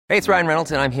Hey, it's Ryan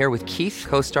Reynolds, and I'm here with Keith,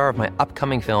 co-star of my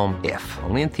upcoming film, If,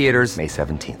 only in theaters May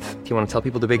 17th. Do you want to tell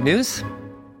people the big news?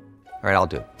 All right, I'll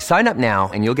do it. Sign up now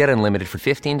and you'll get unlimited for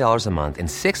 $15 a month and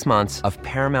 6 months of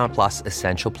Paramount Plus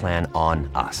Essential Plan on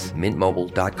us.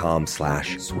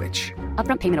 MintMobile.com/switch.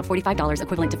 Upfront payment of $45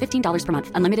 equivalent to $15 per month.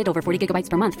 Unlimited over 40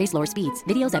 gigabytes per month. Face lower speeds.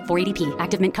 Videos at 480p.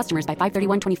 Active Mint customers by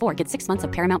 531.24 get 6 months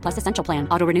of Paramount Plus Essential Plan.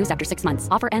 Auto renews after 6 months.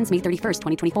 Offer ends May 31st,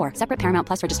 2024. Separate Paramount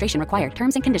Plus registration required.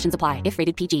 Terms and conditions apply if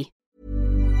rated PG.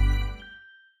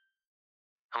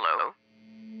 Hello?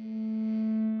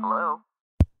 Hello?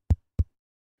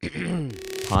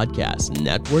 Podcast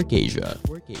Network Asia.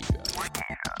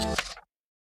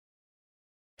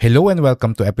 Hello and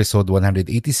welcome to episode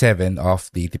 187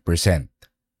 of the 80%.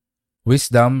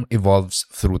 Wisdom evolves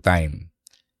through time.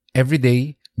 Every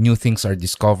day, new things are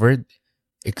discovered,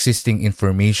 existing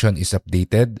information is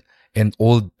updated, and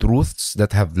old truths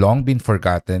that have long been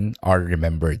forgotten are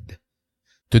remembered.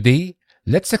 Today,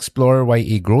 let's explore why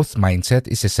a growth mindset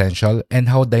is essential and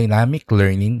how dynamic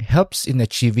learning helps in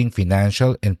achieving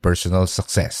financial and personal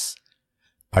success.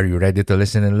 Are you ready to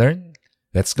listen and learn?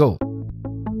 Let's go!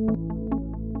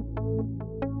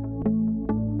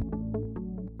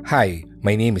 Hi,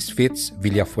 my name is Fitz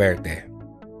Villafuerte.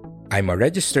 I'm a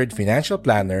registered financial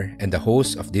planner and the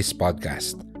host of this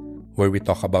podcast, where we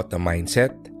talk about the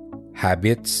mindset,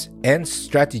 habits, and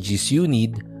strategies you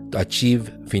need to achieve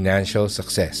financial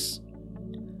success.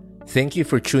 Thank you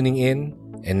for tuning in,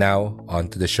 and now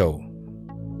on to the show.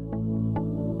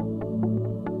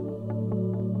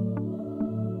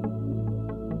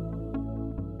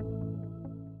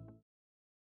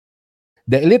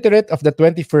 The illiterate of the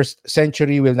 21st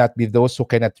century will not be those who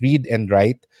cannot read and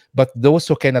write, but those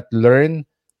who cannot learn,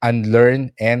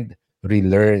 unlearn, and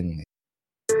relearn.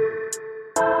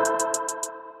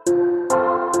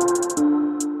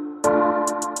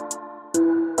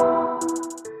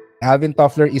 Alvin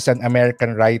Toffler is an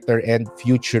American writer and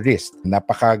futurist.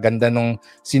 Napakaganda nung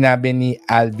sinabi ni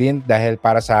Alvin dahil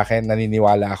para sa akin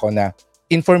naniniwala ako na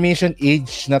information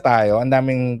age na tayo. Ang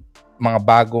daming mga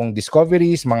bagong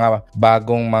discoveries, mga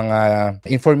bagong mga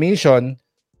information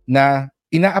na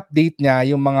ina-update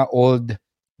niya yung mga old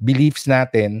beliefs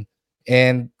natin,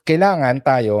 and kailangan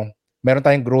tayo, meron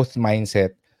tayong growth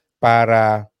mindset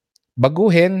para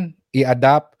baguhin,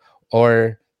 i-adapt,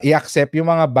 or i-accept yung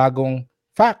mga bagong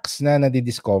facts na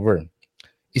nadidiscover.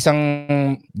 Isang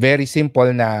very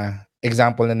simple na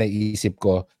example na naiisip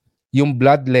ko, yung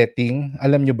bloodletting.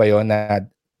 Alam nyo ba yon na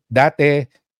dati,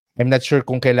 I'm not sure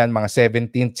kung kailan, mga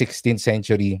 17th, 16th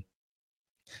century,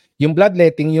 yung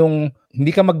bloodletting, yung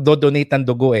hindi ka magdo-donate ng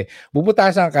dugo eh.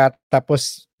 Bubutasan ka,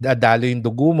 tapos dadalo yung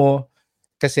dugo mo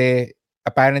kasi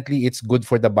apparently it's good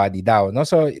for the body daw. No?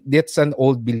 So that's an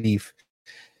old belief.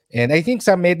 And I think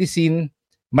sa medicine,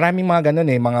 maraming mga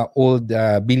ganun eh, mga old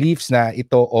beliefs na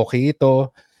ito, okay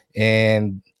ito.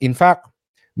 And in fact,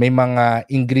 may mga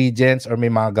ingredients or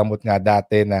may mga gamot nga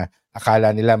dati na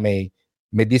akala nila may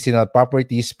medicinal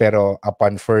properties, pero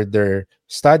upon further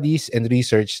studies and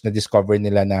research, na-discover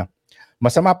nila na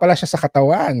masama pala siya sa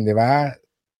katawan, di ba?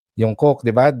 Yung coke,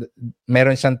 di ba?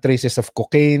 Meron siyang traces of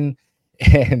cocaine,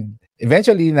 and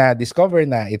eventually na-discover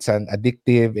na it's an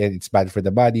addictive and it's bad for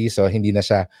the body, so hindi na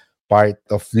siya part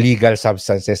of legal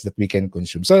substances that we can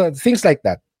consume. So things like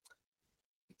that.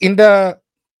 In the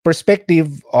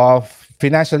perspective of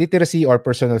financial literacy or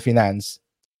personal finance,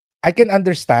 I can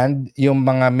understand yung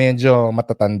mga medyo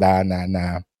matatanda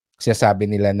na sinasabi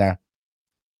nila na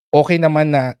okay naman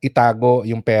na itago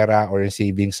yung pera or yung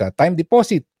savings sa time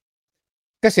deposit.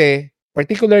 Kasi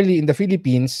particularly in the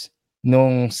Philippines,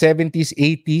 nung 70s,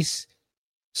 80s,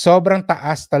 sobrang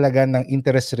taas talaga ng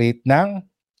interest rate ng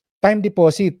time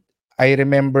deposit. I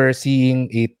remember seeing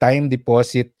a time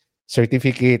deposit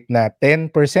certificate na 10%,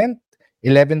 11%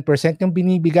 yung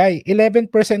binibigay.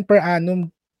 11% per annum.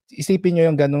 Isipin nyo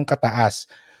yung ganun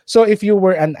kataas. So if you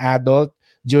were an adult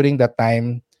during that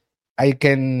time, I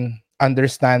can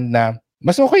understand na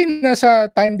mas okay na sa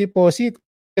time deposit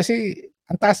kasi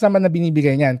ang taas naman na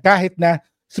binibigay niyan. Kahit na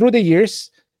through the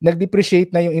years,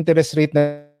 nag-depreciate na yung interest rate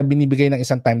na binibigay ng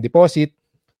isang time deposit,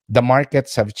 the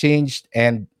markets have changed,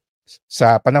 and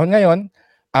sa panahon ngayon,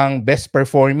 ang best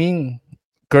performing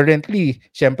currently,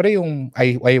 syempre yung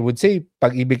I would say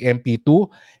Pag-ibig MP2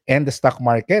 and the stock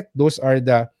market, those are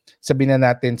the, sabihin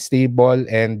na natin, stable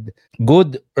and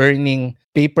good earning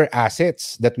paper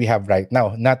assets that we have right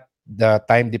now, not the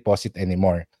time deposit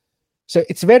anymore. So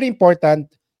it's very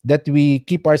important that we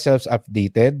keep ourselves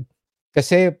updated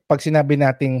kasi pag sinabi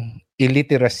nating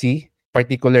illiteracy,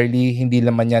 particularly hindi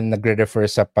naman yan nagre-refer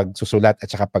sa pagsusulat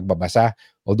at saka pagbabasa,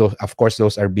 although of course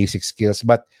those are basic skills,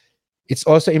 but it's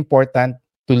also important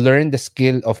to learn the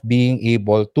skill of being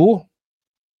able to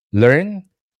learn,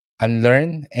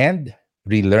 unlearn, and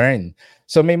relearn.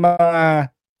 So may mga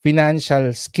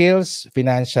financial skills,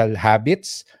 financial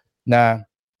habits na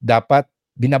dapat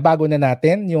binabago na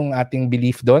natin yung ating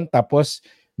belief doon. Tapos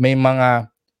may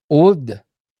mga old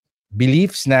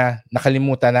beliefs na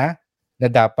nakalimutan na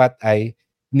dapat ay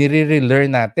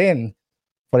nire-relearn natin.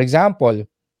 For example,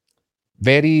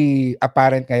 very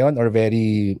apparent ngayon or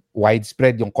very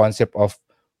widespread yung concept of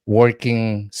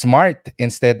working smart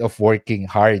instead of working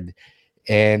hard.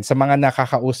 And sa mga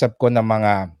nakakausap ko na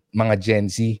mga Gen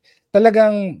Z,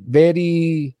 talagang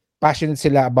very passionate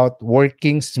sila about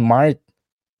working smart.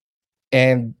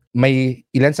 And may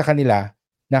ilan sa kanila,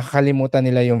 nakakalimutan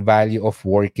nila yung value of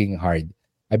working hard.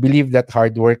 I believe that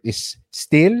hard work is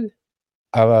still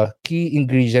a key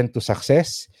ingredient to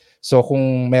success. So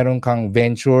kung meron kang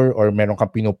venture or meron kang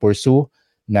pinupursue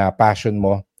na passion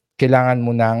mo, kailangan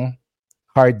mo ng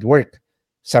hard work.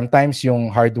 Sometimes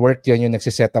yung hard work, yan yung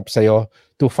nagsiset up sa'yo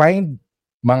to find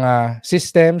mga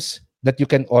systems that you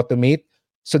can automate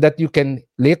so that you can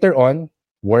later on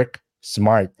work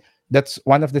smart. That's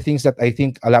one of the things that I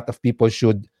think a lot of people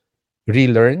should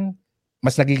relearn.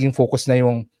 Mas nagiging focus na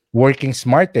yung working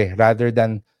smart rather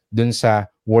than dun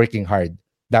sa working hard.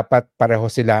 Dapat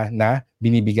pareho sila na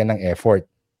binibigyan ng effort.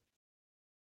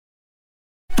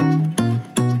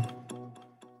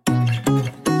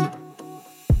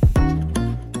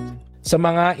 Sa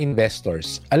mga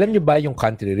investors, alam nyo ba yung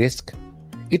country risk?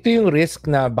 Ito yung risk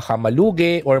na baka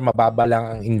malugi or mababa lang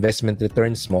ang investment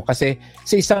returns mo kasi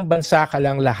sa isang bansa ka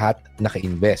lang lahat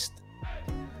naka-invest.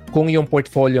 Kung yung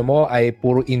portfolio mo ay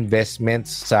puro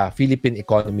investments sa Philippine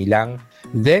economy lang,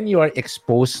 then you are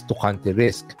exposed to country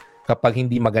risk. Kapag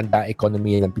hindi maganda ang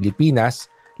ekonomiya ng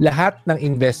Pilipinas, lahat ng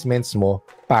investments mo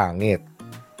pangit.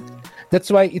 That's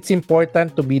why it's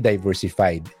important to be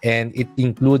diversified and it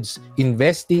includes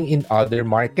investing in other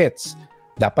markets.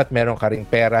 Dapat meron ka ring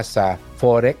pera sa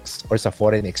forex or sa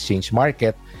foreign exchange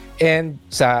market and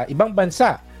sa ibang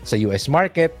bansa, sa US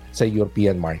market, sa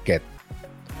European market.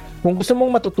 Kung gusto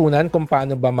mong matutunan kung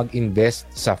paano ba mag-invest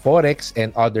sa forex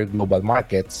and other global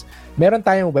markets, meron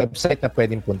tayong website na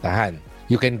pwedeng puntahan.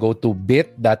 You can go to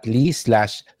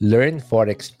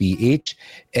bit.ly/learnforexph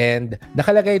and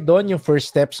nakalagay doon yung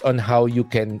first steps on how you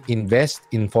can invest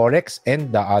in forex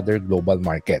and the other global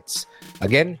markets.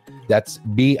 Again, that's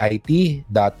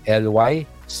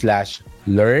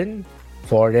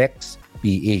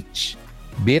bit.ly/learnforexph.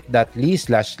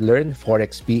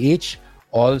 bit.ly/learnforexph,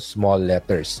 all small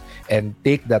letters. And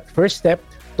take that first step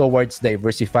towards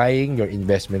diversifying your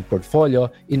investment portfolio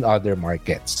in other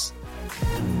markets.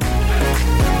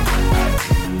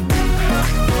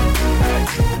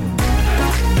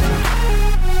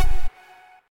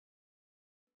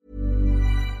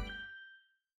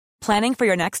 Planning for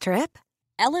your next trip?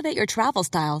 Elevate your travel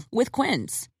style with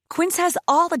Quince. Quince has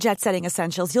all the jet-setting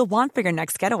essentials you'll want for your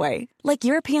next getaway, like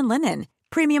European linen,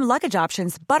 premium luggage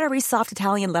options, buttery soft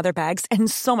Italian leather bags,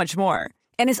 and so much more.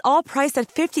 And is all priced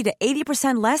at 50 to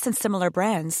 80% less than similar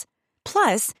brands.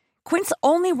 Plus, Quince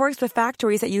only works with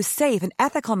factories that use safe and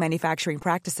ethical manufacturing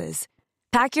practices.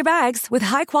 Pack your bags with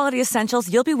high-quality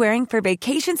essentials you'll be wearing for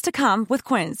vacations to come with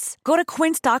Quince. Go to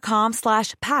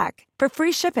quince.com/pack for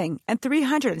free shipping and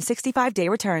 365-day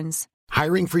returns.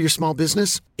 Hiring for your small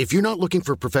business? If you're not looking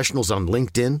for professionals on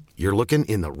LinkedIn, you're looking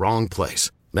in the wrong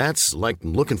place. That's like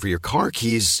looking for your car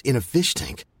keys in a fish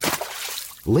tank.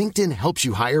 LinkedIn helps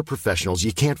you hire professionals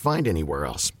you can't find anywhere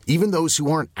else, even those who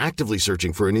aren't actively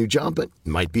searching for a new job but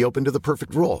might be open to the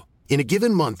perfect role. In a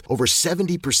given month, over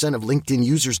 70% of LinkedIn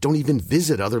users don't even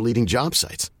visit other leading job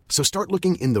sites. So start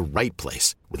looking in the right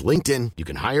place. With LinkedIn, you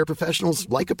can hire professionals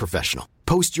like a professional.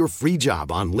 Post your free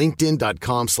job on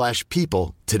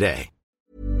linkedin.com/people today.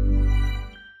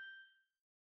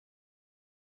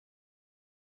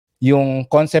 Yung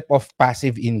concept of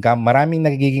passive income, maraming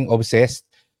nagiging obsessed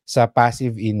sa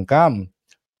passive income.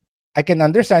 I can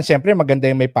understand, syempre maganda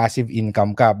yung may passive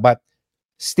income ka, but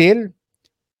still,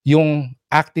 yung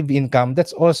active income,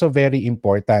 that's also very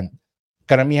important.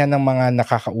 Karamihan ng mga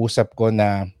nakakausap ko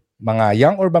na mga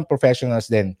young urban professionals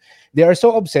din, they are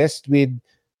so obsessed with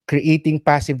creating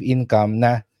passive income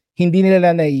na hindi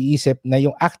nila naiisip na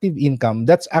yung active income,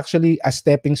 that's actually a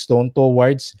stepping stone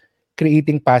towards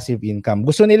creating passive income.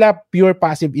 Gusto nila pure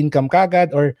passive income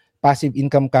kagad or passive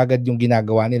income kagad yung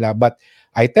ginagawa nila. But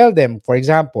I tell them, for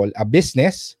example, a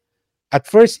business, at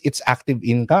first, it's active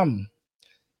income.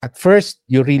 At first,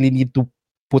 you really need to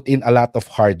put in a lot of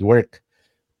hard work.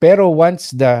 Pero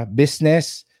once the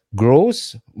business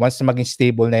grows, once maging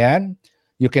stable na yan,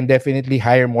 you can definitely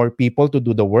hire more people to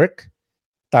do the work.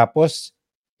 Tapos,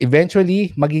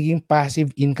 eventually, magiging passive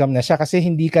income na siya kasi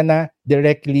hindi ka na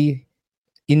directly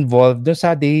involved dun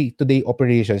sa day-to-day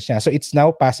operations niya. So, it's now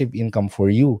passive income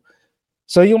for you.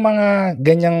 So, yung mga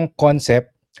ganyang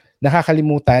concept,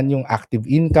 nakakalimutan yung active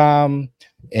income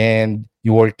and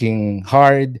you working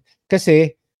hard.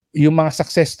 Kasi, yung mga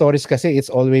success stories kasi, it's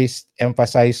always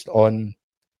emphasized on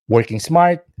working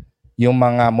smart. Yung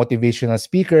mga motivational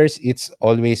speakers, it's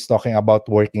always talking about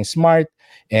working smart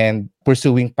and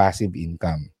pursuing passive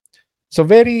income. So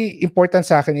very important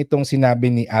sa akin itong sinabi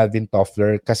ni Alvin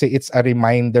Toffler kasi it's a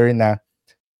reminder na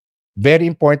very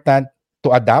important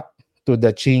to adapt to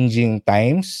the changing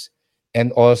times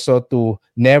and also to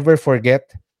never forget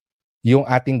yung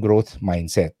ating growth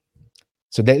mindset.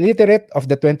 So the illiterate of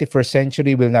the 21st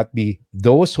century will not be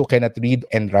those who cannot read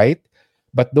and write,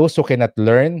 but those who cannot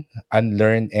learn,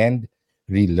 unlearn, and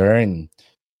relearn.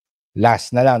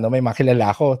 Last na lang, no, may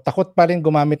makilala ako. Takot pa rin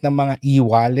gumamit ng mga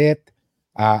e-wallet.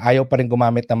 Ayaw pa rin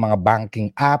gumamit ng mga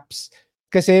banking apps.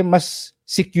 Kasi mas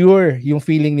secure yung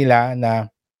feeling nila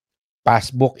na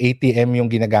passbook, ATM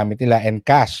yung ginagamit nila and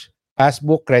cash.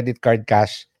 Passbook, credit card,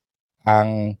 cash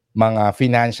ang mga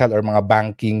financial or mga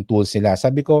banking tools nila.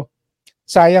 Sabi ko,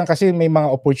 sayang kasi may mga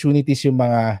opportunities yung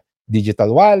mga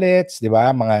digital wallets, di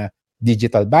ba? Mga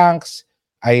digital banks.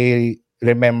 I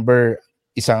remember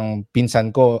isang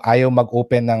pinsan ko ayaw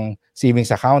mag-open ng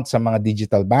savings account sa mga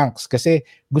digital banks kasi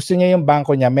gusto niya yung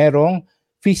bangko niya merong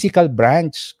physical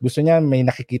branch. Gusto niya may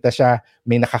nakikita siya,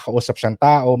 may nakakausap siyang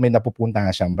tao, may napupunta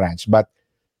na siyang branch. But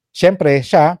syempre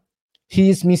he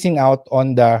is missing out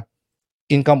on the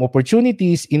income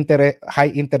opportunities,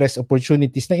 high interest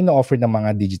opportunities na ino-offer ng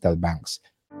mga digital banks.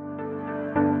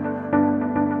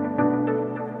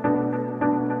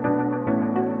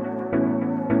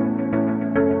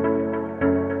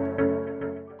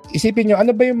 Isipin nyo,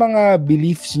 ano ba yung mga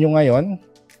beliefs nyo ngayon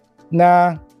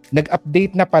na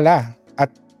nag-update na pala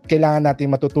at kailangan natin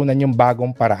matutunan yung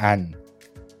bagong paraan?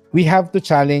 We have to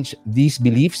challenge these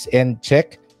beliefs and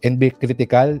check and be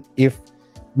critical if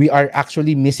we are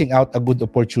actually missing out a good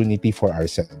opportunity for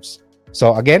ourselves.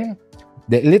 So again,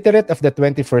 the illiterate of the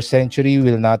 21st century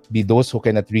will not be those who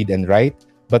cannot read and write,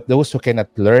 but those who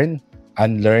cannot learn,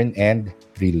 unlearn, and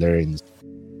relearn.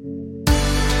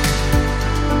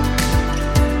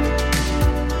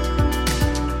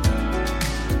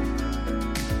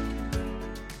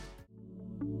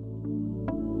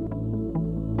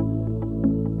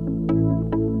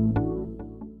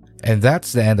 And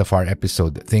that's the end of our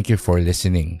episode. Thank you for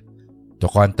listening. To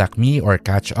contact me or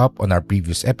catch up on our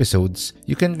previous episodes,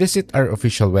 you can visit our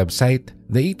official website,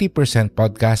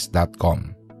 the80percentpodcast.com.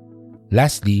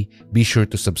 Lastly, be sure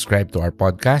to subscribe to our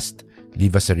podcast,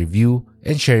 leave us a review,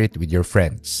 and share it with your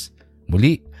friends.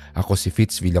 Muli, ako si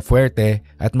Fitz Villafuerte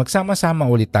at magsama-sama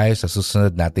ulit tayo sa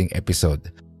susunod nating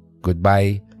episode.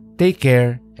 Goodbye, take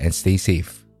care, and stay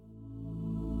safe.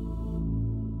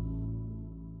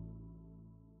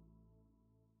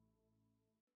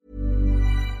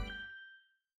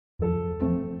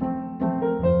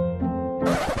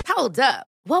 Hold up.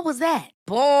 What was that?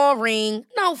 Boring.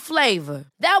 No flavor.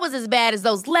 That was as bad as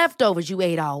those leftovers you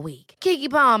ate all week. Keke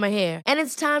Palmer here, and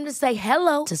it's time to say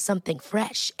hello to something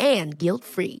fresh and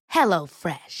guilt-free. Hello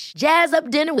Fresh. Jazz up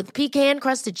dinner with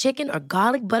pecan-crusted chicken or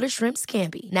garlic butter shrimp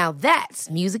scampi. Now that's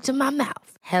music to my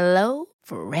mouth. Hello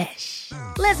Fresh.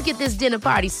 Let's get this dinner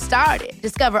party started.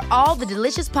 Discover all the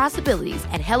delicious possibilities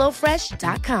at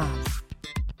HelloFresh.com.